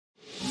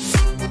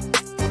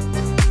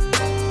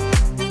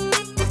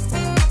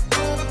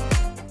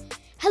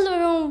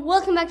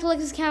back to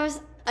Alexis Canvas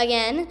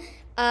again.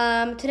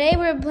 Today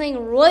we're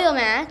playing Royal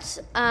Match.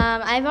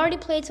 I've already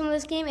played some of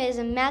this game. It is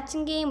a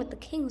matching game with the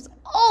king who's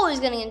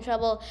always getting in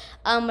trouble.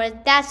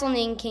 But that's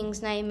only in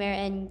King's Nightmare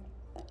and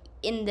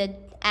in the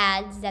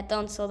ads that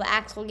don't show the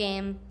actual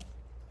game.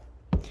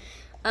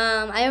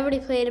 I already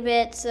played a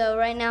bit, so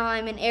right now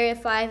I'm in Area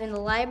 5 in the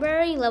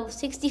library, level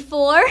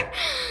 64.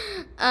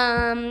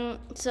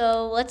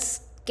 So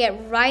let's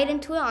get right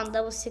into it on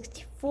level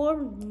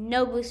 64.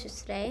 No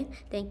boosters today,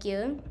 thank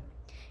you.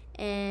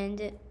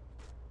 And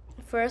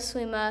first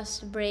we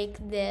must break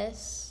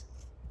this.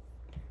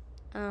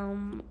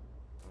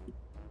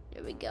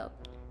 There we go.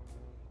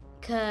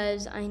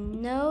 Because I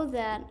know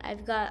that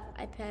I've got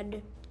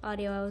iPad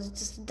audio. I was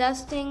just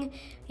dusting.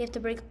 You have to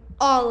break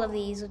all of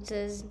these, which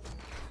is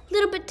a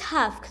little bit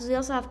tough because we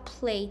also have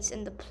plates,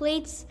 and the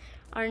plates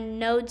are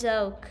no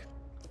joke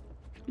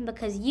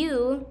because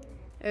you,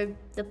 or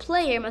the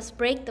player, must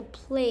break the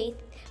plate,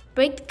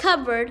 break the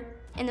cupboard,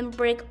 and then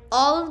break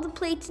all of the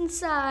plates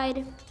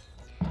inside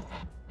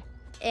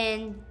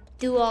and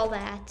do all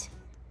that.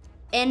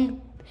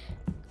 And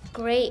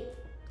great,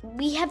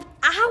 we have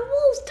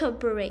owls to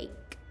break,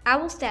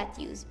 owl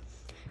statues.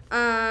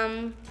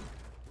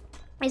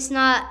 It's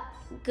not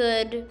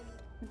good,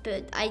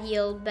 but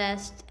ideal,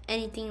 best,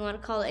 anything you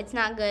want to call it. It's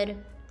not good.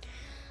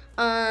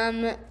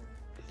 Yeah,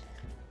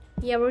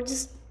 we're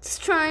just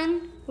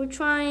trying. We're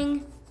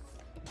trying.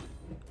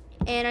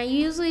 And I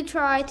usually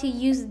try to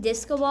use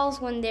disco balls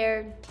when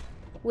they're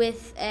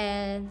with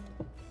the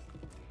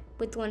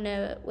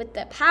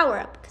power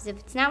up. Because if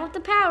it's not with the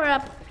power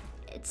up,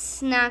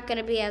 it's not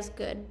gonna be as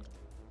good.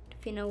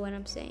 If you know what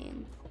I'm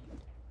saying.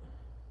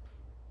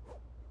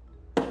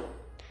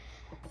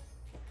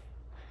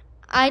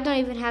 I don't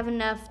even have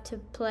enough to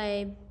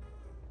play.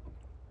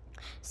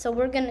 So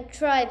we're gonna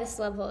try this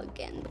level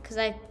again because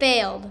I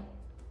failed.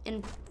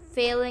 And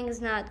failing is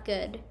not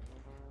good.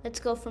 Let's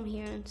go from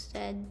here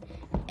instead.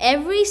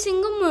 Every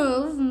single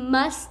move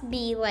must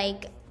be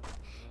like,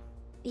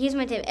 here's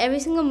my tip. Every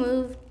single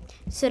move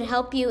should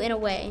help you in a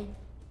way.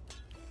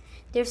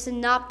 There should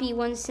not be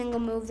one single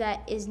move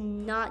that is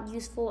not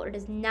useful or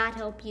does not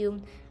help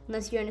you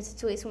unless you're in a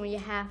situation where you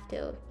have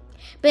to.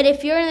 But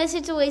if you're in a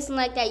situation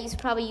like that, you should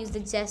probably use the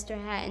Jester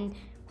hat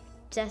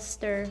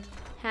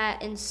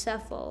and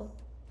Shuffle.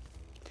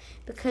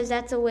 Because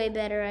that's a way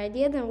better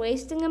idea than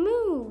wasting a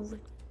move.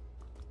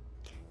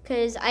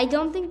 Because I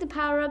don't think the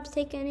power-ups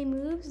take any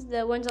moves,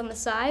 the ones on the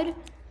side.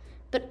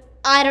 But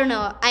I don't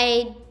know.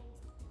 I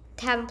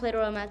haven't played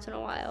Royal Match in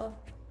a while.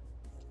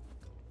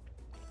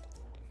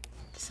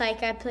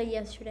 Psych, I played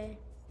yesterday.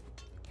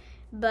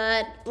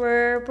 But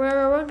we're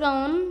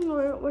going.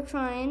 We're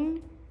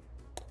trying.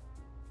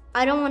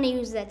 I don't want to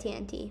use that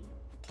TNT,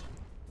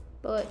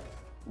 but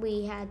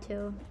we had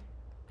to.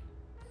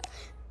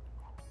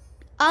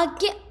 I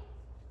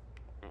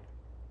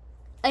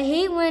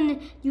hate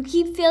when you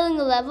keep failing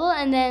a level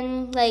and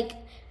then like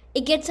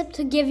it gets up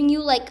to giving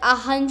you like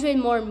 100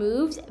 more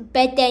moves,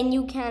 but then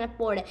you can't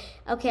afford it.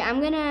 Okay, I'm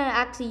gonna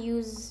actually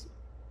use.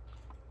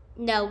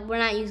 No, we're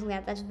not using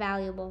that. That's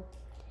valuable.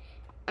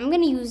 I'm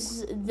gonna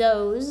use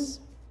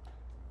those.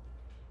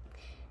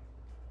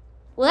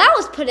 Well, that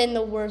was put in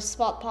the worst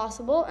spot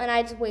possible, and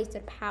I just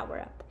wasted power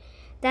up.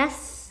 That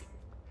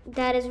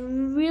is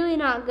really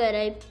not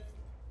good.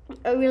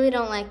 I really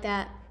don't like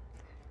that.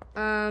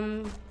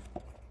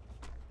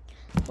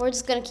 We're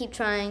just gonna keep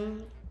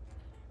trying.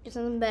 There's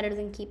something better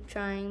than keep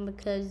trying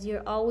because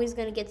you're always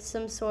gonna get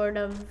some sort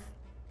of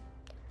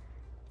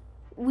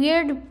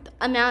weird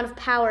amount of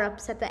power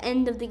ups at the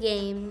end of the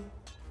game.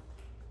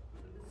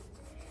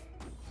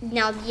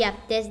 Now,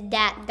 yep,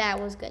 that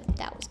was good.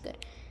 That was good.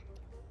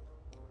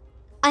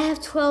 I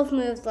have 12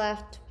 moves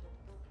left.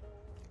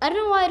 I don't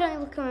know why I don't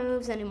look at my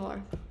moves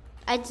anymore.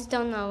 I just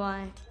don't know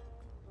why.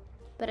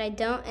 But I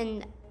don't,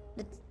 and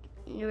it's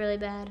really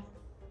bad.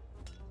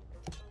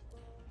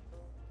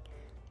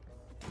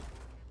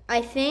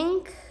 I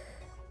think...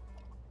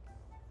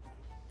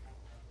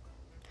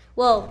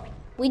 Whoa,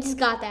 we just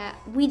got that.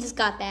 We just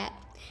got that.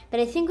 But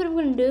I think what I'm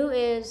going to do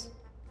is...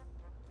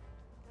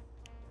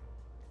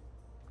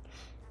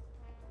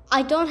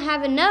 I don't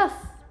have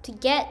enough to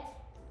get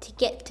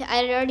to,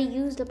 I already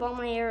used up all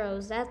my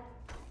arrows. That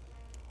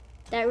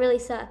really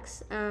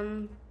sucks.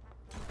 Oh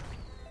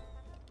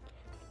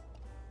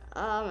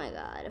my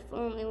god, if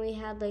only we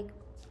had like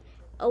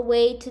a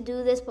way to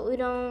do this, but we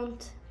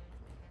don't.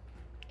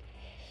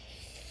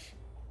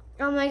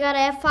 Oh my god,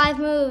 I have 5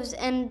 moves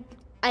and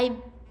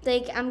I'm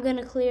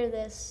gonna clear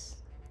this.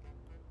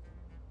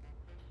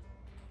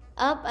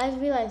 I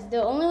realized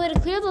the only way to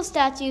clear those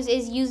statues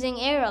is using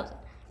arrows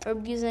or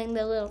using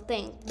the little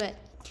thing, but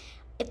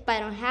if I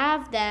don't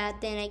have that,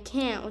 then I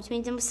can't, which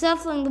means I'm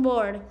shuffling the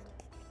board.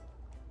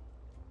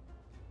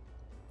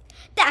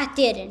 That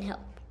didn't help.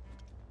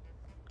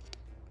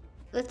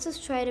 Let's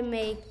just try to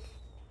make...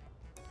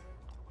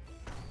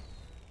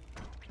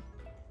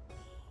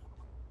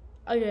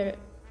 I did it.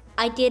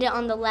 I did it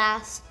on the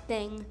last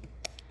thing.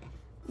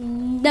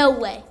 No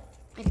way.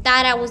 I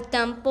thought I was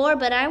done for,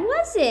 but I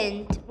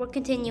wasn't. We're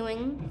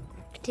continuing.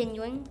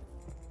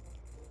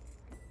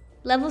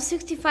 Level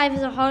 65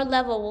 is a hard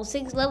level. Well,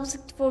 level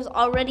 64 is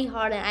already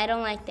hard, and I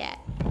don't like that.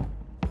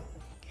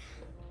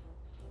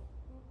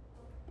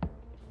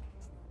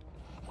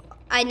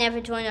 I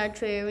never joined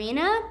Archery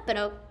Arena, but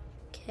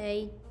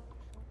okay.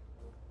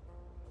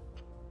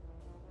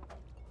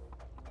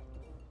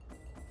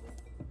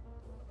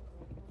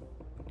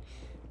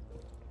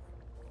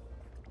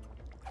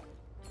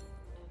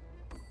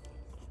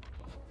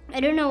 I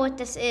don't know what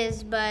this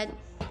is, but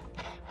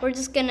we're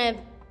just gonna,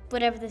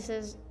 whatever this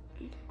is.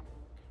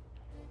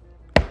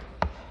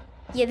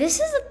 Yeah, this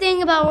is the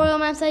thing about Royal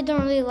Maps I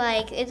don't really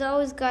like. It's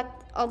always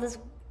got all this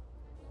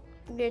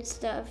weird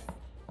stuff.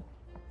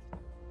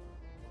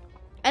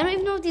 I don't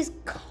even know what these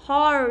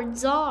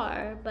cards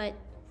are, but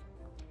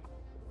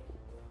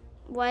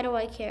why do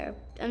I care?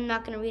 I'm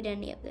not gonna read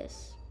any of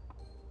this.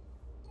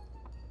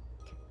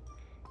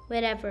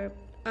 Whatever.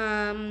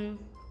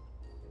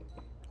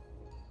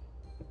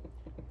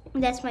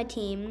 That's my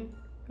team.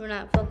 We're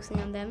not focusing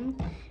on them,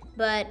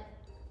 but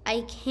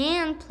I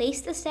can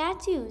place the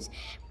statues.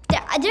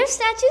 There's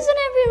statues in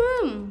every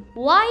room.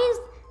 Why is...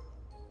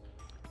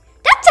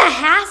 That's a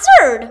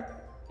hazard.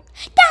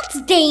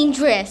 That's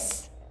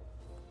dangerous.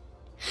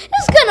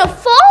 It's gonna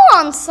fall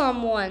on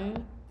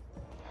someone.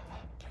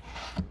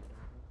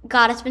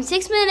 God, it's been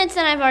 6 minutes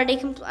and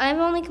I've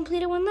only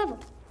completed 1 level.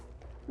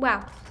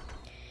 Wow.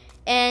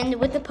 And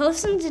with the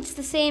potions, it's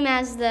the same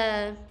as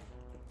the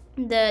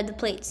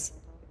plates.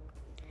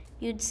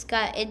 You just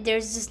got it.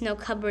 There's just no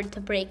cupboard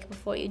to break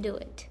before you do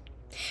it,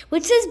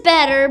 which is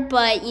better.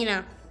 But you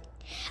know,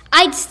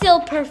 I'd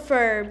still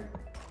prefer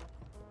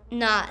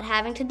not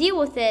having to deal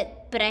with it,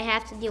 but I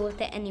have to deal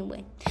with it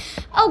anyway.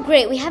 Oh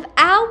great, we have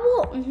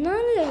owl.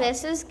 None of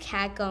this is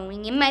cat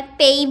going in my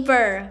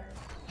favor.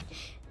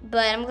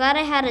 But I'm glad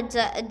I had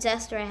a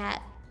jester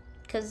hat,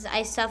 because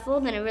I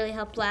shuffled and it really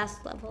helped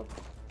last level.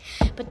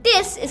 But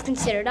this is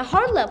considered a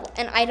hard level,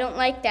 and I don't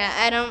like that.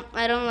 I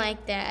don't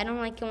like that. I don't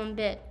like it one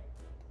bit.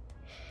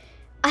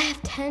 I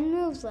have 10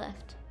 moves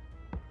left.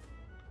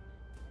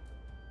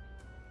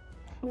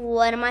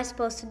 What am I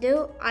supposed to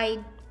do?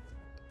 I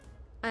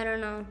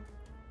don't know.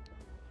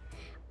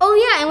 Oh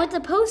yeah, and with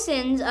the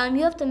potions,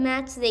 you have to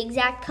match the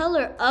exact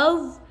color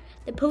of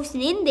the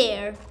potion in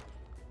there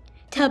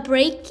to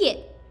break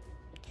it.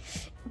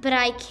 But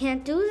I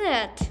can't do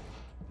that.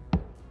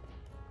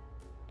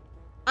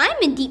 I'm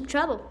in deep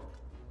trouble.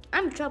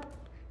 I'm in trouble.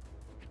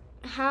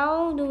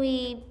 How do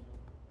we...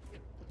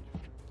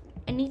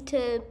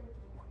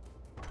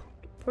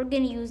 We're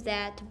gonna use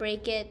that to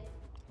break it.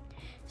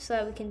 So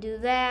that we can do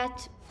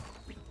that.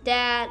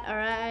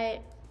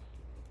 Alright.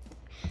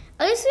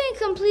 At least we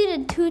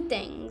completed 2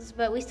 things,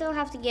 but we still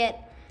have to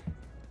get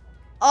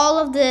all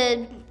of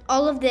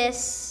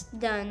this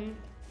done.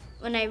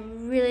 When I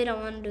really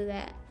don't want to do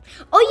that.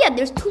 Oh yeah,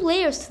 there's 2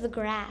 layers to the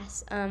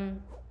grass.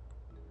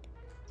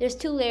 There's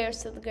 2 layers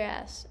to the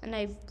grass, and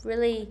I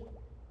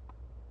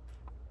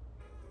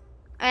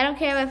don't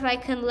care if I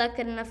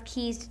collected enough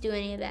keys to do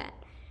any of that.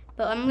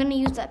 But I'm gonna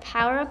use that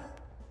power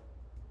up.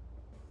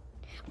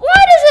 Why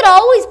does it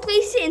always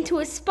place it into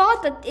a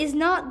spot that is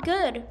not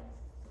good?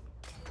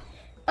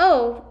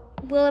 Oh,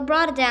 well it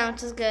brought it down,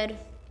 which is good.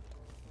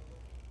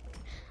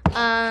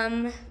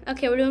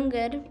 Okay, we're doing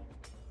good.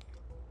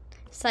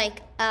 It's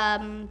like, I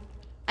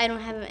don't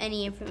have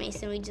any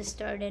information, we just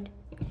started.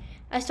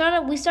 We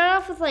started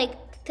off with like,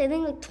 I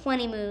think like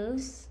 20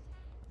 moves.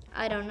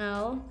 I don't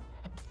know.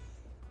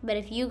 But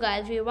if you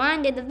guys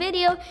rewinded the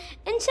video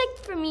and checked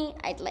for me,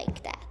 I'd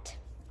like that.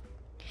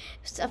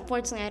 So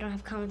unfortunately, I don't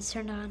have comments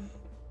turned on.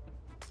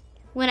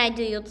 When I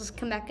do, you'll just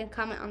come back and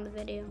comment on the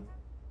video.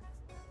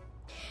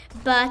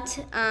 But,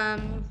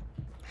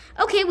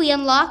 okay, we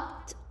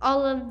unlocked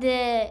all of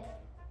the...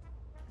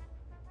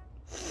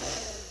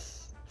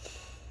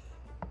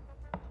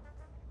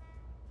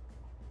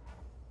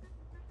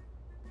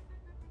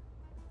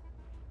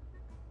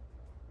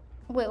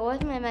 Wait, why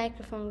is my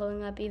microphone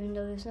going up even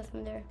though there's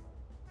nothing there?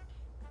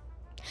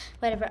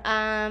 Whatever.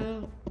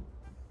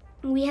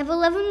 We have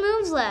 11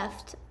 moves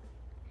left.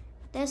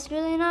 That's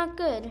really not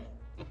good.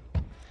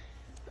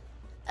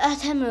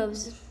 10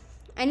 moves.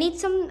 I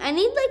need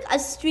like a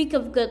streak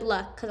of good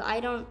luck, because I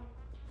don't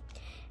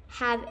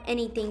have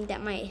anything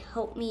that might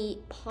help me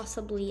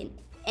possibly in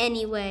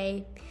any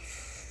way.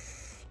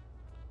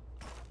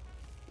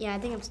 Yeah, I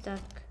think I'm stuck.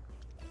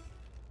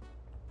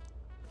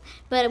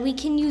 But we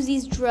can use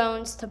these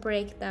drones to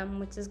break them,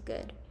 which is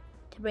good.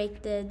 To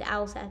break the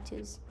owl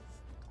statues.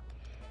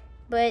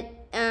 But,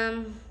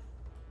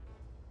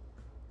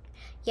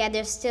 yeah,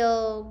 we're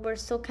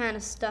still kind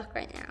of stuck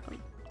right now.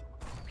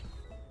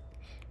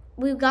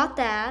 We've got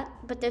that,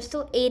 but there's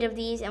still 8 of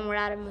these and we're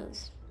out of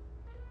moves.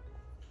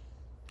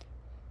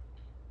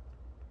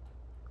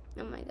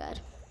 Oh my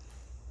god.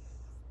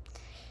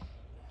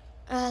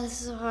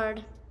 This is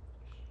hard.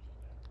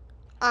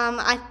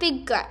 I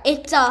figure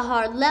it's a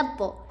hard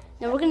level.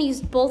 Now we're gonna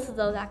use both of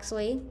those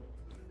actually.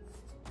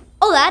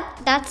 Oh,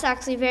 that's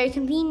actually very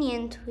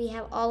convenient. We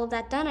have all of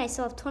that done. I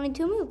still have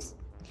 22 moves.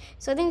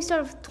 So I think we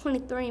start with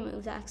 23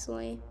 moves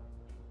actually.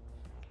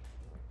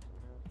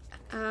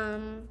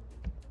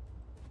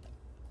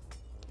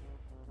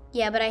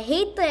 Yeah, but I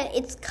hate that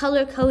it's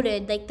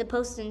color-coded. Like the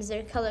post-ins,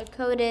 they're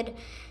color-coded.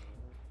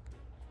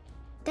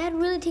 That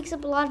really takes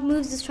up a lot of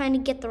moves just trying to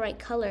get the right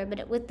color,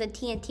 but with the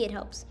TNT it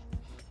helps.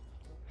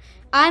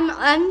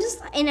 I'm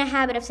just in a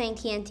habit of saying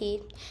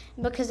TNT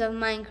because of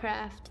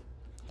Minecraft.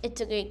 It's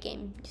a great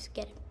game, just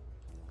get it.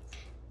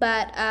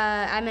 But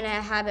I'm in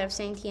a habit of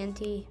saying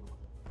TNT.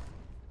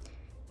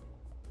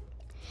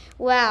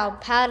 Wow,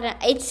 Paladin,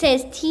 it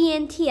says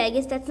TNT. I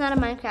guess that's not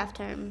a Minecraft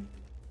term.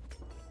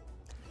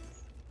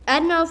 I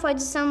don't know if I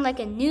just sound like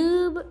a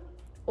noob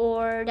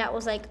or that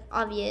was like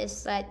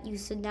obvious that you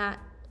should not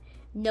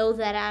know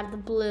that out of the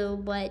blue,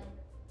 but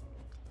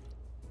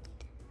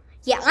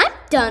yeah, I'm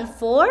done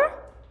for.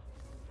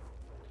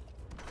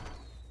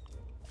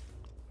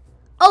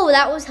 Oh,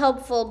 that was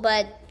helpful,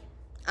 but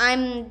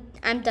I'm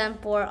done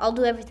for. I'll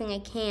do everything I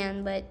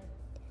can, but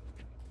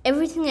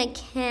everything I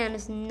can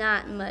is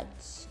not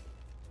much.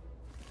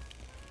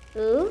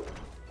 Ooh.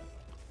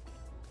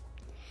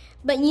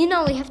 But you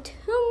know we have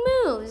 2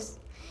 moves,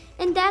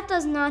 and that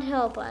does not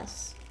help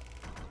us.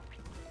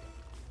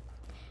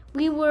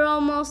 We were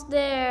almost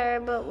there,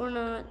 but we're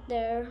not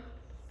there.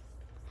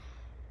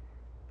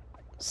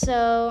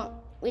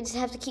 So we just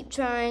have to keep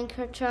trying,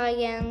 try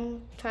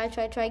again, try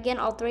again.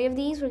 All 3 of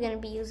these we're gonna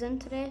be using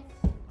today.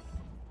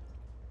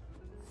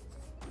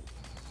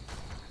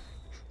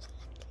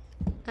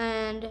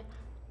 And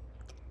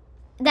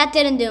that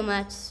didn't do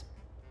much.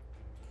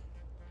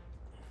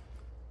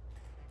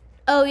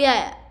 Oh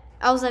yeah,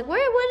 I was like, where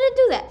did it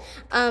do that?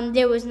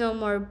 There was no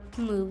more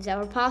moves that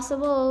were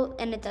possible,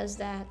 and it does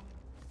that.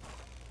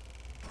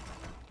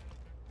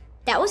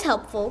 That was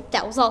helpful.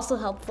 That was also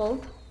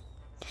helpful.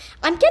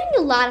 I'm getting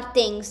a lot of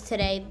things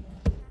today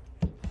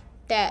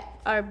that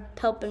are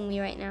helping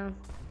me right now.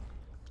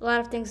 A lot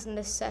of things in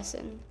this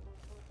session.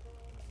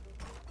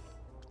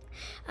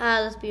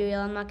 Let's be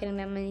real, I'm not getting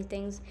that many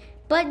things.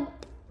 But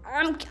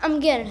I'm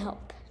getting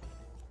help.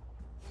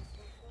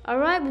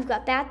 Alright, we've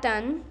got that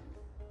done.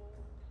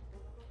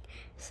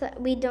 So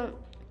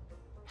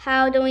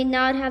how do we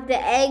not have the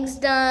eggs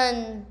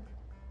done?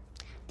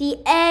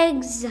 The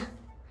eggs!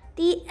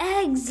 The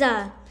eggs!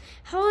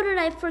 How did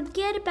I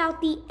forget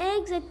about the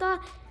eggs? I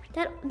thought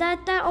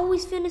that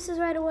always finishes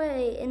right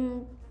away,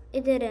 and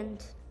it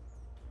didn't.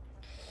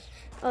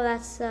 Oh,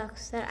 that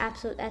sucks. I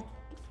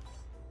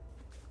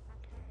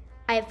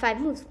have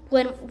 5 moves.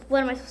 What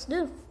am I supposed to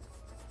do?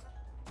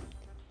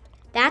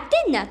 That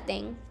did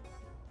nothing.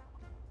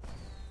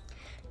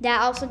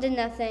 That also did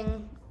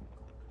nothing.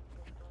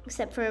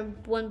 Except for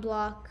 1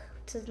 block,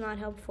 which is not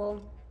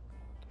helpful.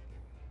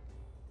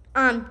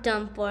 I'm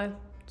done for.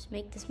 Just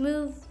make this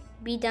move,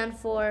 be done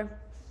for.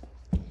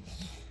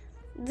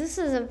 This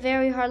is a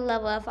very hard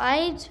level. If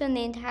I spend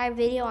the entire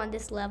video on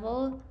this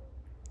level,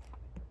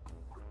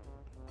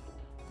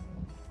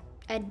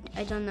 I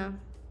don't know.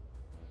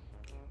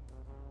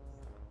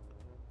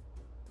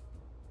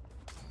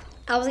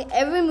 I was like,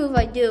 every move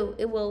I do,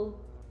 it will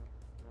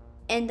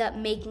end up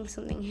making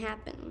something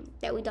happen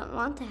that we don't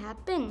want to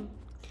happen.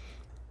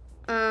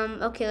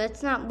 Okay,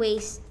 let's not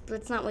waste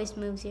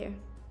moves here.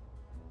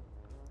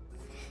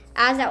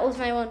 As that was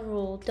my 1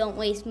 rule, don't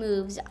waste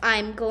moves.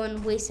 I'm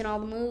going wasting all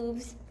the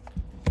moves.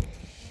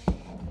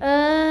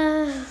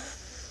 I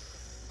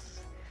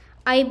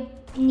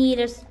need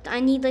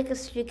like a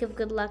streak of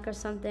good luck or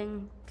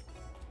something.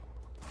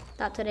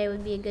 Thought today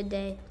would be a good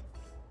day.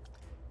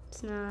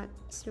 It's not.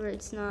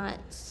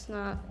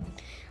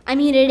 I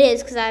mean, it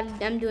is because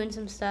I'm doing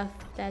some stuff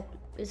that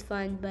is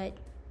fun, but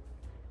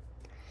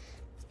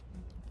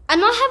I'm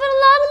not having a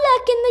lot of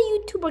luck in the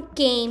YouTuber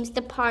games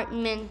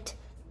department.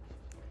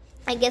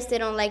 I guess they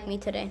don't like me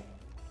today.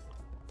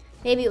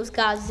 Maybe it was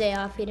God's day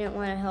off. He didn't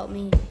want to help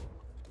me.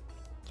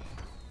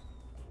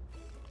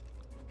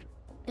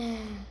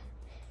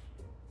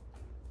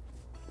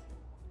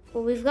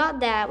 Well, we've got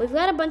that. We've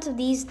got a bunch of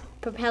these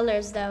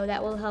propellers, though,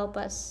 that will help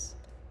us.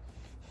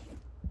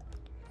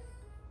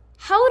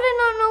 How would I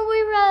not know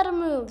we were out of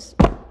moves?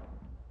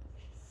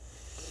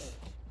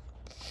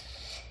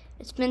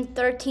 It's been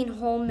 13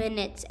 whole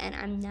minutes, and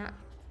I'm not.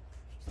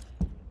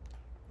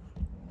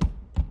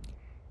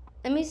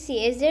 Let me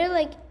see. Is there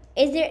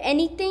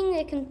anything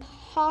that can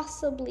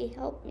possibly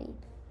help me?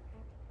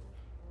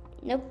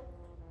 Nope.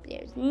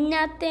 There's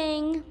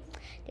nothing.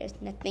 There's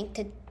nothing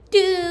to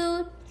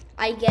do.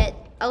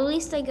 At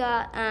least I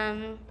got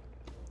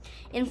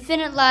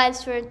infinite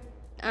lives for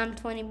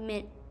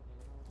 20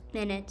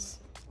 minutes.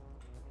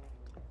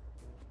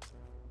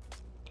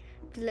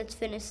 Let's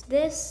finish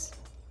this.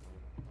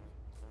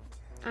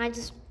 I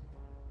just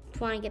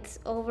want to get this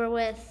over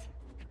with.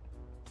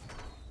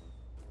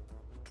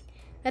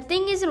 The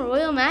thing is, in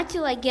Royal Match,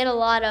 you get a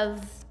lot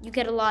of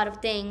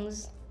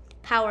things,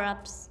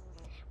 power-ups,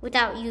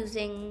 without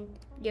using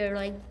your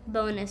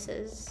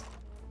bonuses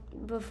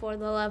before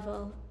the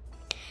level.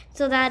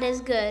 So that is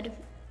good,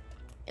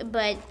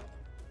 but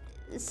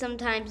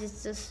sometimes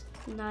it's just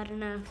not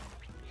enough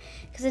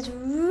because it's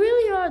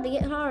really hard to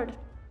get hard.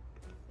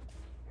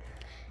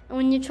 And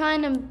when you're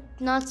trying to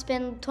not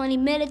spend 20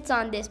 minutes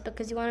on this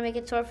because you want to make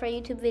it short for a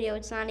YouTube video,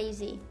 it's not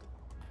easy.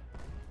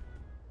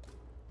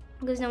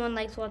 because no one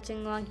likes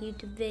watching long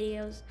YouTube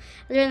videos.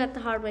 I learned that the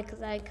hard way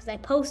because I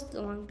post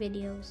long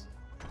videos.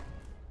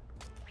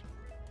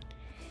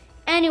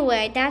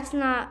 Anyway, that's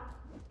not.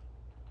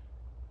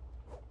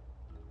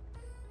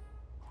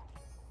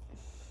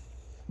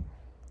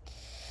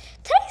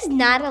 Today's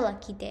not a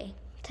lucky day.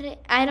 Today,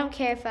 I don't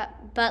care if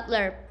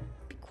Butler,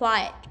 be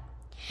quiet.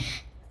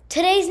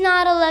 Today's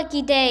not a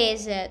lucky day,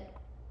 is it?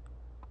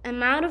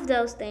 I'm out of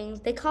those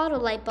things. They call it a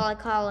light ball. I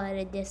call it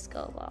a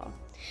disco ball.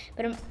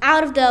 But I'm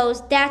out of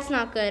those. That's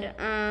not good.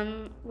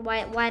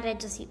 Why did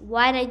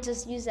I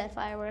just use that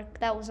firework?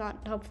 That was not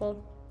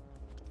helpful.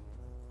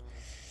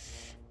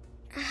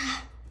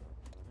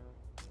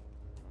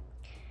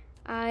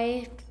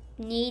 I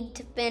need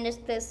to finish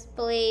this,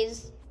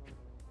 please.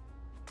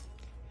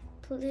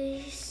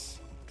 Please.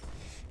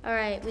 All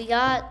right, we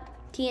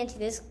got TNT.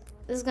 This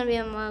is gonna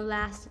be my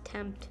last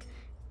attempt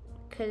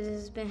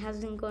because has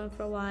been going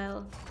for a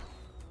while.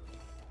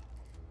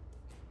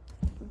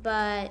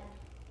 But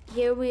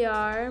here we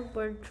are.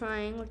 We're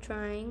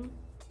trying.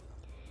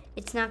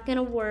 It's not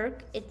gonna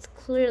work. It's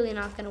clearly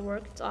not gonna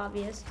work. It's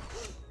obvious.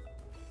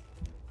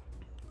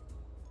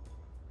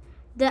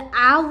 The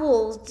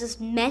owls just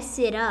mess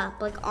it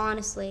up. Like,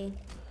 honestly,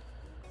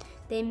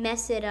 they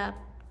mess it up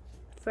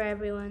for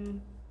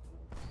everyone.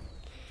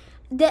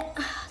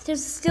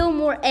 There's still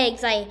more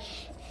eggs. I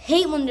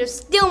hate when there's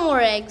still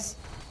more eggs.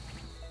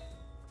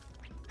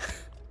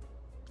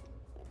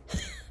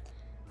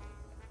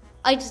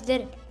 I just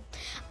did it.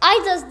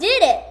 I just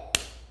did it.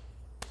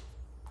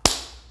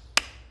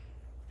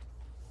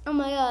 Oh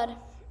my god.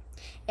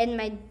 And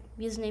my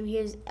username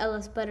here is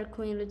Ellis Butter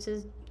Queen, which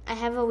is, I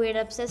have a weird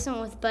obsession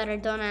with butter,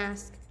 don't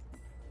ask.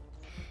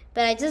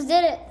 But I just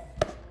did it.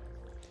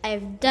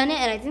 I've done it,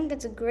 and I think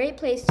that's a great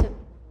place to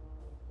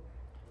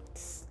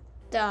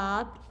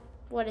stop.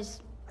 What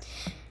is...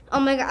 Oh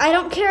my god, I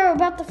don't care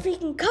about the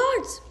freaking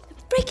cards.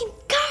 The freaking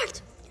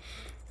cards.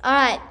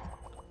 Alright.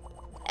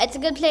 It's a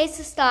good place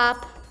to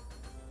stop.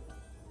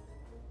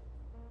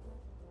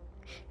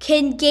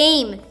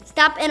 Game,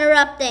 stop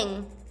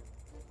interrupting.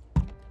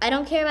 I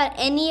don't care about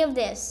any of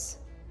this.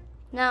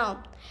 No.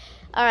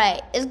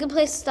 Alright, it's a good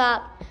place to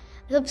stop.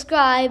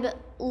 Subscribe,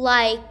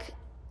 like,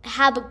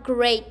 have a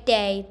great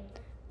day.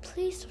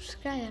 Please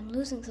subscribe, I'm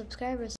losing subscribers.